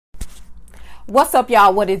What's up,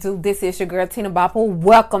 y'all? What it do? This is your girl, Tina Bopper.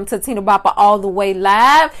 Welcome to Tina Bopper All The Way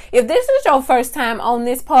Live. If this is your first time on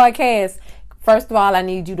this podcast, first of all, I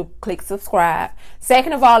need you to click subscribe.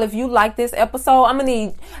 Second of all, if you like this episode, I'm going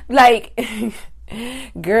to need,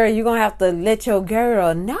 girl, you're going to have to let your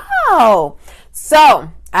girl know.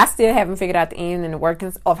 So, I still haven't figured out the end and the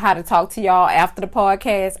workings of how to talk to y'all after the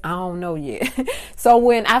podcast. I don't know yet. So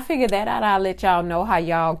when I figure that out, I'll let y'all know how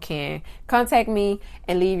y'all can contact me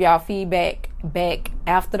and leave y'all feedback back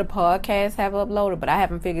after the podcast have uploaded. But I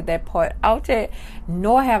haven't figured that part out yet,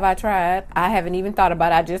 nor have I tried. I haven't even thought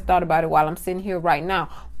about it. I just thought about it while I'm sitting here right now.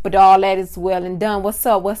 But all that is well and done. What's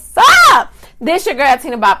up? What's up? This your girl,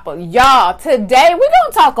 Tina Bopper. Y'all, today we're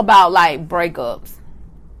going to talk about like breakups.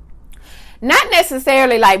 Not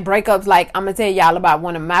necessarily like breakups, like I'm going to tell y'all about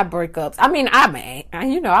one of my breakups. I mean, I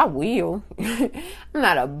will. I'm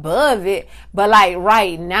not above it. But like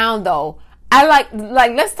right now though, I like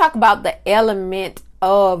let's talk about the element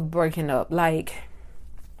of breaking up. Like,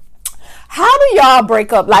 how do y'all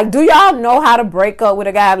break up? Like, do y'all know how to break up with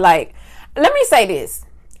a guy? Like, let me say this.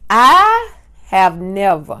 I have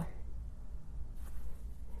never.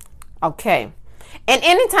 Okay. And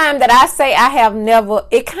anytime that I say I have never,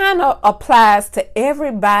 it kind of applies to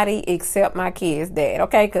everybody except my kid's dad,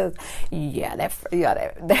 okay? Because,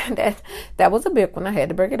 that was a big one. I had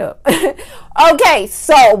to break it up. Okay,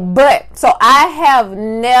 so I have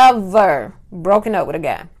never broken up with a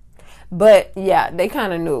guy. But, yeah, they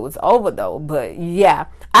kind of knew it was over, though. But, yeah,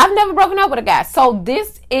 I've never broken up with a guy. So,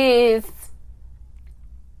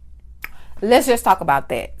 let's just talk about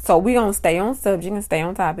that. So, we're going to stay on subject and stay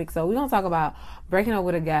on topic. So, we're going to talk about breaking up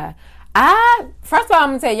with a guy. First of all, I'm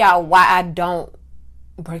going to tell y'all why I don't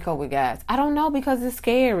break up with guys. I don't know, because it's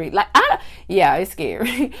scary. It's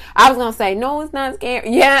scary. I was going to say, no, it's not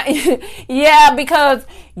scary. Yeah, because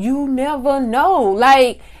you never know.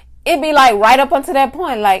 Like, it'd be like right up until that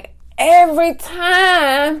point. Like, every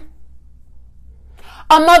time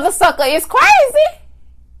a mother sucker is crazy,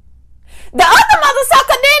 the other mother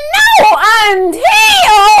sucker didn't know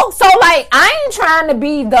until. So, like, I ain't trying to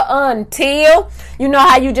be the until. You know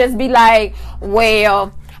how you just be like,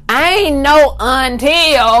 well, I ain't know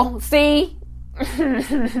until. See?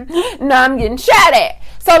 Now I'm getting shot at.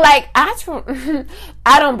 So, like, I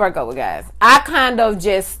don't break up with guys. I kind of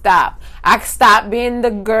just stop. I stop being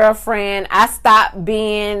the girlfriend. I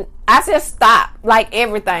just stop, like,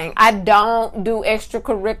 everything. I don't do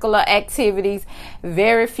extracurricular activities.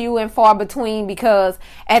 Very few and far between, because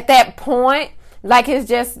at that point, like, it's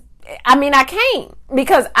just, I can't,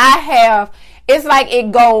 because it's like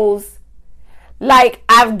it goes, like,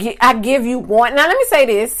 I give you one. Now, let me say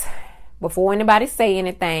this. Before anybody say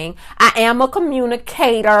anything, I am a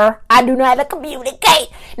communicator. I do know how to communicate.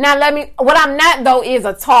 Now, what I'm not, though, is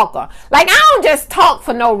a talker. Like, I don't just talk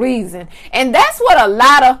for no reason. And that's what a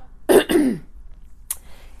lot of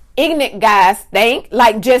ignorant guys think.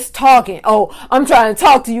 Like, just talking. Oh, I'm trying to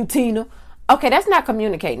talk to you, Tina. Okay, that's not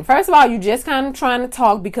communicating. First of all, you're just kind of trying to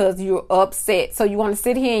talk because you're upset. So you want to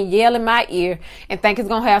sit here and yell in my ear and think it's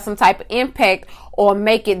going to have some type of impact or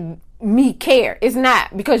make it me care. It's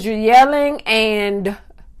not, because you're yelling, and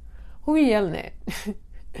who are you yelling at?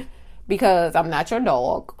 Because I'm not your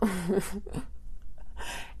dog.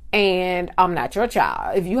 And I'm not your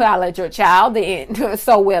child. If you holler at your child, then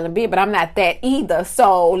so well and be, but I'm not that either.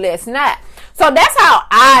 So let's not. So that's how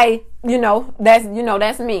that's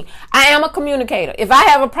me. I am a communicator. If I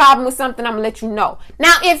have a problem with something, I'm gonna let you know.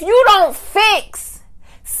 Now, if you don't fix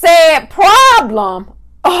said problem,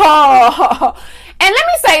 and let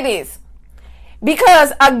me say this,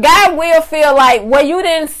 because a guy will feel like, well, you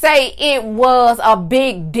didn't say it was a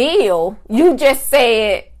big deal. You just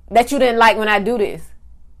said that you didn't like when I do this.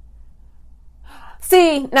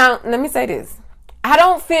 See, now, let me say this. I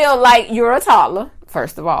don't feel like you're a toddler,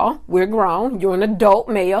 first of all. We're grown. You're an adult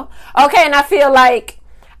male. Okay, and I feel like,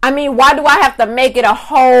 why do I have to make it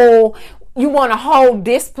you want a whole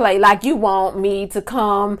display? Like, you want me to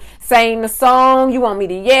come sing the song? You want me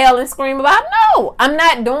to yell and scream about it? No, I'm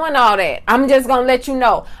not doing all that. I'm just going to let you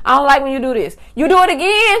know. I don't like when you do this. You do it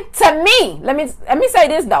again to me. Let me say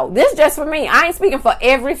this, though. This is just for me. I ain't speaking for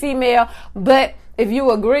every female, but if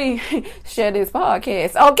you agree, share this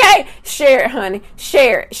podcast. Okay? Share it, honey.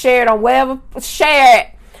 Share it. Share it on whatever. Share it.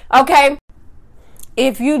 Okay?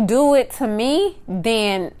 If you do it to me,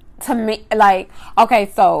 then to me, like,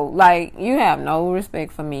 okay, so, like, you have no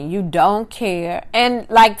respect for me. You don't care. And,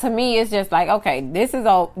 like, to me, it's just like, okay, it's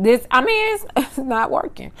not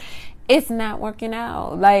working. It's not working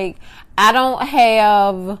out. Like, I don't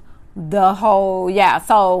have the whole,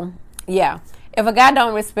 so, yeah. If a guy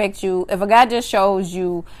don't respect you, if a guy just shows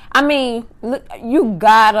you, I mean, look, you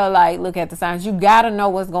gotta like look at the signs. You gotta know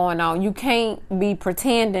what's going on. You can't be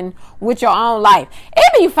pretending with your own life.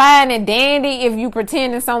 It be fine and dandy if you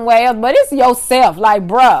pretending somewhere else, but it's yourself. Like,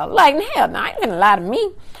 bruh, like hell, no, I ain't gonna lie to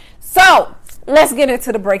me. So let's get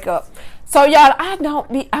into the breakup. So y'all,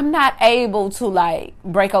 I'm not able to like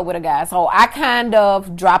break up with a guy. So I kind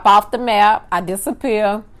of drop off the map. I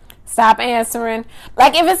disappear. Stop answering.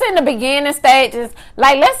 Like if it's in the beginning stages,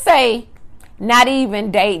 like let's say not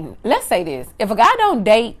even dating. Let's say this. If a guy don't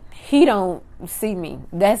date, he don't see me.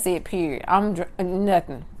 That's it, period. I'm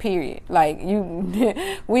nothing, period. Like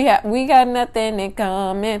we got nothing in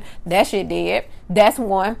common. That shit dead. That's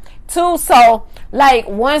one. Two, so like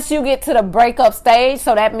once you get to the breakup stage,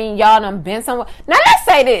 so that means y'all done been somewhere. Now let's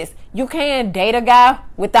say this. You can't date a guy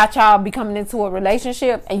without y'all becoming into a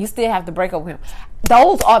relationship and you still have to break up with him.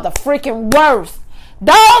 Those are the freaking worst.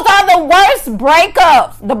 Those are the worst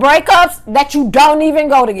breakups. The breakups that you don't even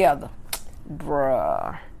go together.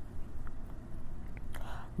 Bruh.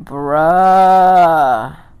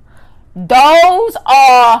 Those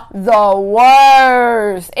are the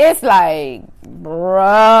worst. It's like,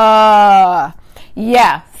 bruh.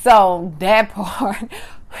 Yeah, so that part.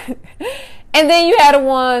 And then you have the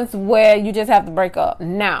ones where you just have to break up.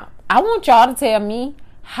 Now, I want y'all to tell me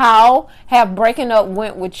how have breaking up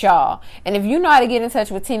went with y'all. And if you know how to get in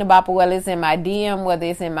touch with Tina Bopper, whether it's in my DM, whether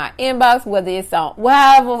it's in my inbox, whether it's on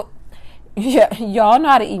whatever, yeah, y'all know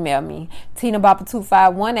how to email me.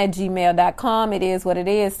 TinaBopper251@gmail.com. It is what it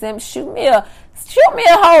is. Shoot me a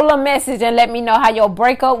whole little message and let me know how your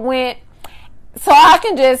breakup went. So I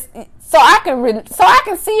can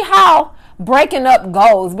see how breaking up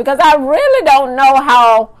goes, because I really don't know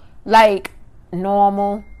how like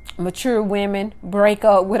normal mature women break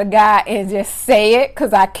up with a guy and just say it,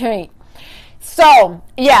 because I can't. So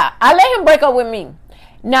yeah, I let him break up with me.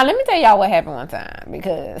 Now let me tell y'all what happened one time,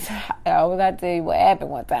 because I always got to tell you what happened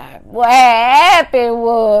one time. What happened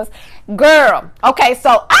was, girl, okay,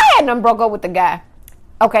 so I had done broke up with the guy,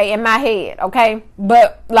 okay, in my head, okay,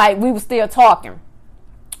 but like we were still talking,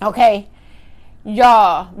 okay.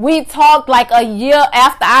 Y'all, we talked like a year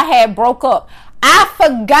after I had broke up. I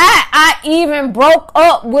forgot I even broke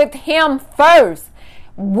up with him first.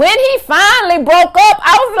 When he finally broke up,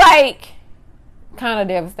 I was like, kind of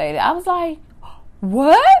devastated. I was like,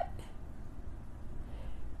 what?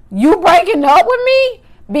 You breaking up with me?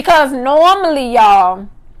 Because normally, y'all,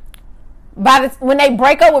 when they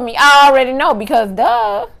break up with me, I already know, because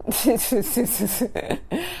duh.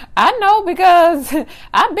 I know, because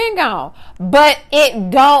I've been gone. But it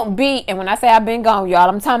don't be, and when I say I've been gone, y'all,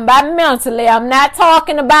 I'm talking about mentally. I'm not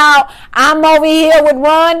talking about I'm over here with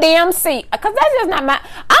Run DMC, because that's just not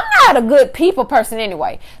I'm not a good people person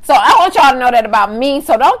anyway. So I want y'all to know that about me.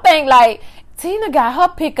 So don't think like Tina got her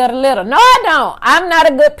pick of the litter. No, I don't. I'm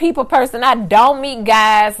not a good people person. I don't meet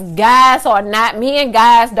guys. Guys are not, me and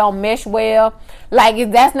guys don't mesh well.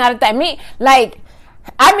 Like, that's not a thing.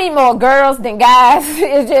 I meet more girls than guys.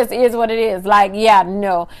 It just is what it is. Like, yeah,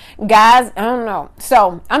 no. Guys, I don't know.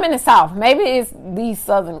 So, I'm in the South. Maybe it's these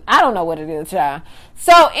Southern. I don't know what it is, y'all.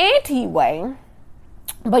 So, anyway.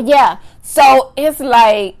 But, yeah. So, it's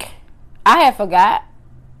like, I had forgot.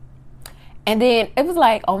 And then it was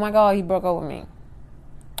like, oh my God, he broke up with me.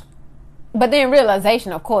 But then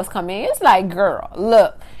realization, of course, come in. It's like, girl,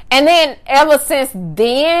 look. And then ever since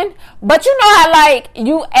then, but you know how like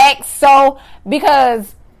you act so,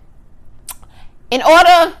 because in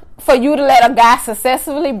order for you to let a guy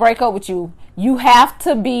successfully break up with you, you have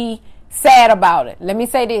to be sad about it. Let me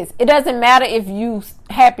say this. It doesn't matter if you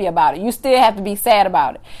happy about it. You still have to be sad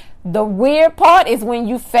about it. The weird part is when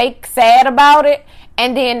you fake sad about it,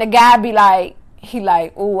 and then the guy be like,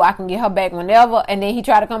 ooh, I can get her back whenever. And then he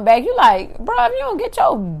try to come back. You like, bro, if you don't get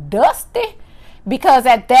your dusty. Because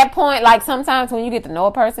at that point, like sometimes when you get to know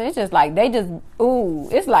a person, it's just like, they just, ooh,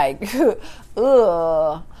 it's like,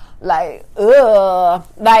 ugh. Like, ugh.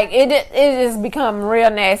 Like, it just become real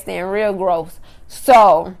nasty and real gross.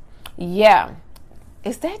 So, yeah.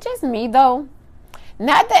 Is that just me, though?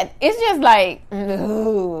 Not that, it's just like,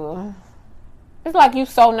 ugh. It's like you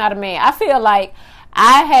so not a man. I feel like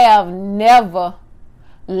I have never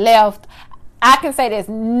left. I can say this.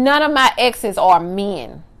 None of my exes are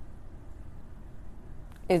men.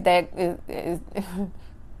 Is that good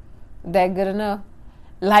enough?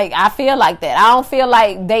 Like, I feel like that. I don't feel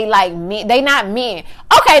like they like me. They not men.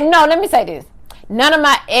 Okay, no, let me say this. None of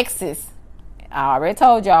my exes, I already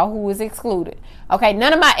told y'all who is excluded. Okay,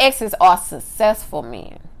 none of my exes are successful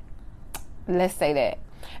men. Let's say that.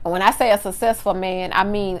 And when I say a successful man, I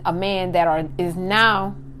mean a man that is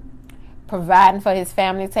now providing for his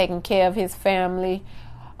family, taking care of his family,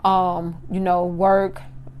 work,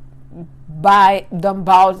 done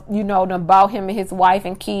bought him and his wife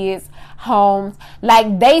and kids homes.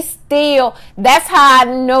 Like, they still, that's how I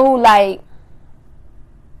knew, like,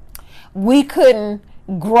 we couldn't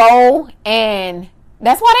grow, and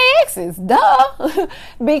that's why they exes, duh.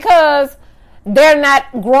 Because they're not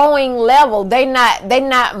growing level. They're not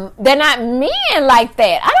men like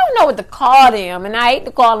that. I don't know what to call them, and I hate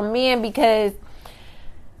to call them men because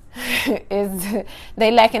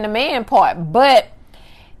they lacking the man part. But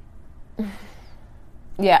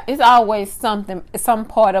yeah, it's always some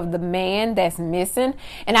part of the man that's missing.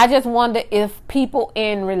 And I just wonder if people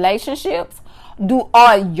in relationships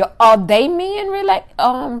are they men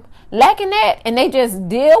lacking that, and they just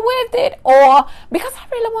deal with it, or because I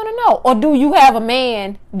really want to know, or do you have a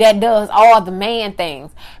man that does all the man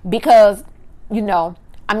things? Because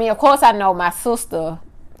of course I know my sister,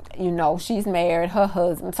 she's married, her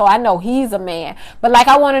husband, so I know he's a man. But like,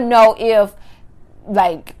 I want to know if,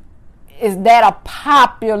 like, is that a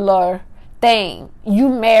popular thing? You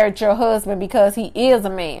married your husband because he is a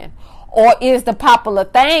man, or is the popular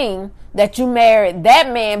thing that you married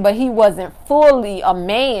that man, but he wasn't fully a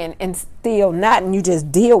man and still not, and you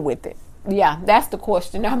just deal with it? Yeah, that's the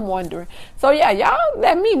question I'm wondering. So yeah, y'all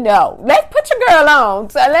let me know. Let's put your girl on.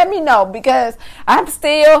 So let me know, because I'm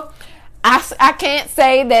still, I can't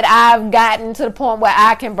say that I've gotten to the point where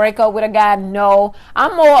I can break up with a guy. No,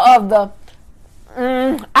 I'm more of the,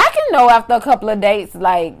 I can know after a couple of dates,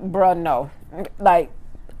 like, bruh, no. Like,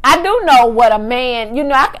 I do know what a man,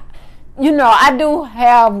 I do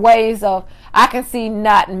have ways of, I can see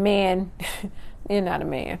not men, you're not a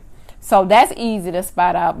man. So that's easy to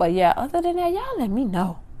spot out. But yeah, other than that, y'all let me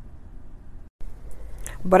know.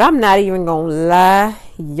 But I'm not even gonna lie,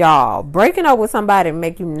 y'all. Breaking up with somebody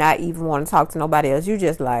make you not even want to talk to nobody else. You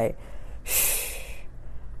just like,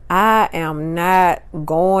 I am not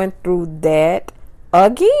going through that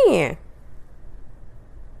again.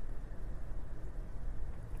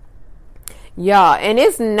 Yeah, and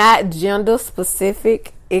it's not gender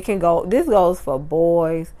specific. This goes for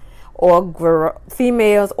boys or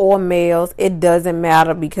females or males. It doesn't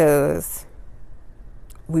matter, because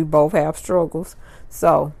we both have struggles.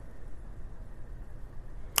 So,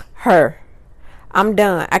 I'm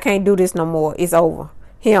done. I can't do this no more. It's over.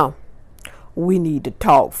 Him, we need to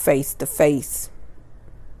talk face to face.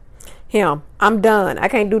 Him, I'm done. I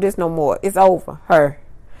can't do this no more. It's over. Her,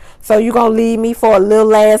 so you gonna leave me for a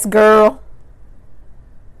little ass girl?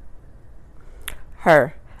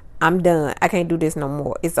 Her, I'm done. I can't do this no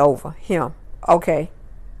more. It's over. Him, okay.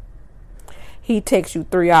 He texts you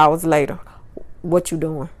 3 hours later. What you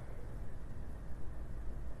doing?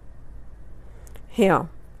 Him,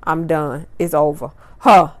 I'm done. It's over.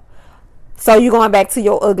 Her, so you going back to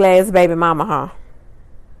your ugly ass baby mama, huh?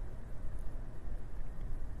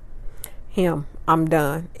 Him, I'm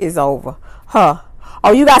done. It's over. Her,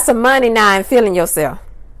 oh, you got some money now and feeling yourself.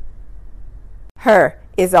 Her,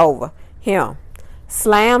 it's over. Him,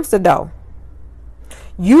 slams the door.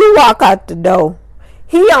 You walk out the door.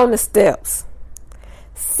 He on the steps,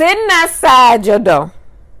 sitting outside your door,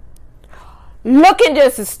 looking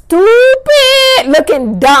just stupid,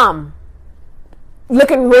 looking dumb,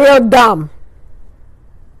 looking real dumb.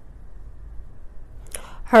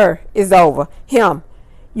 Her, is over. Him,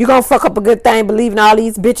 you gonna fuck up a good thing believing all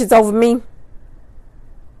these bitches over me?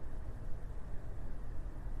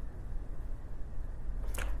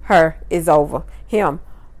 Her, is over. Him,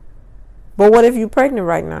 but what if you pregnant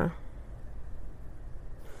right now?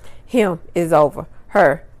 Him, is over.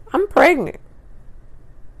 Her, I'm pregnant.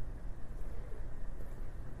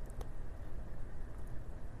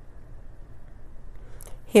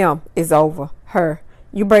 Him, is over. Her,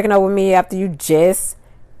 you breaking up with me after you just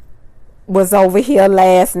was over here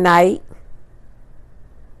last night?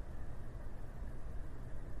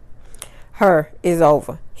 Her, is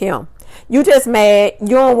over. Him, you just mad. You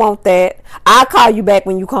don't want that. I'll call you back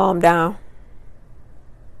when you calm down.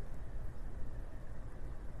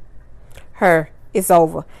 Her, it's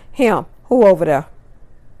over. Him, who over there?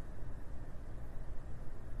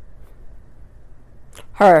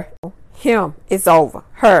 Her, him, it's over.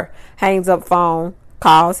 Her, hangs up phone,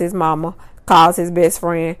 calls his mama, calls his best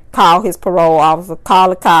friend, call his parole officer, call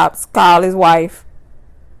the cops, call his wife.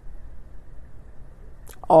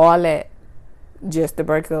 All that just to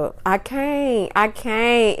break up. I can't.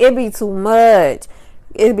 It be too much.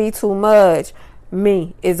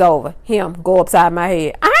 Me, it's over. Him, go upside my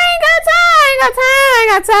head. I ain't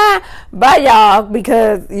got time. Bye, y'all,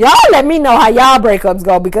 because y'all let me know how y'all breakups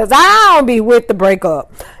go, because I don't be with the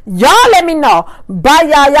breakup. Y'all let me know. Bye,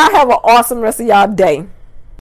 y'all. Y'all have an awesome rest of y'all day.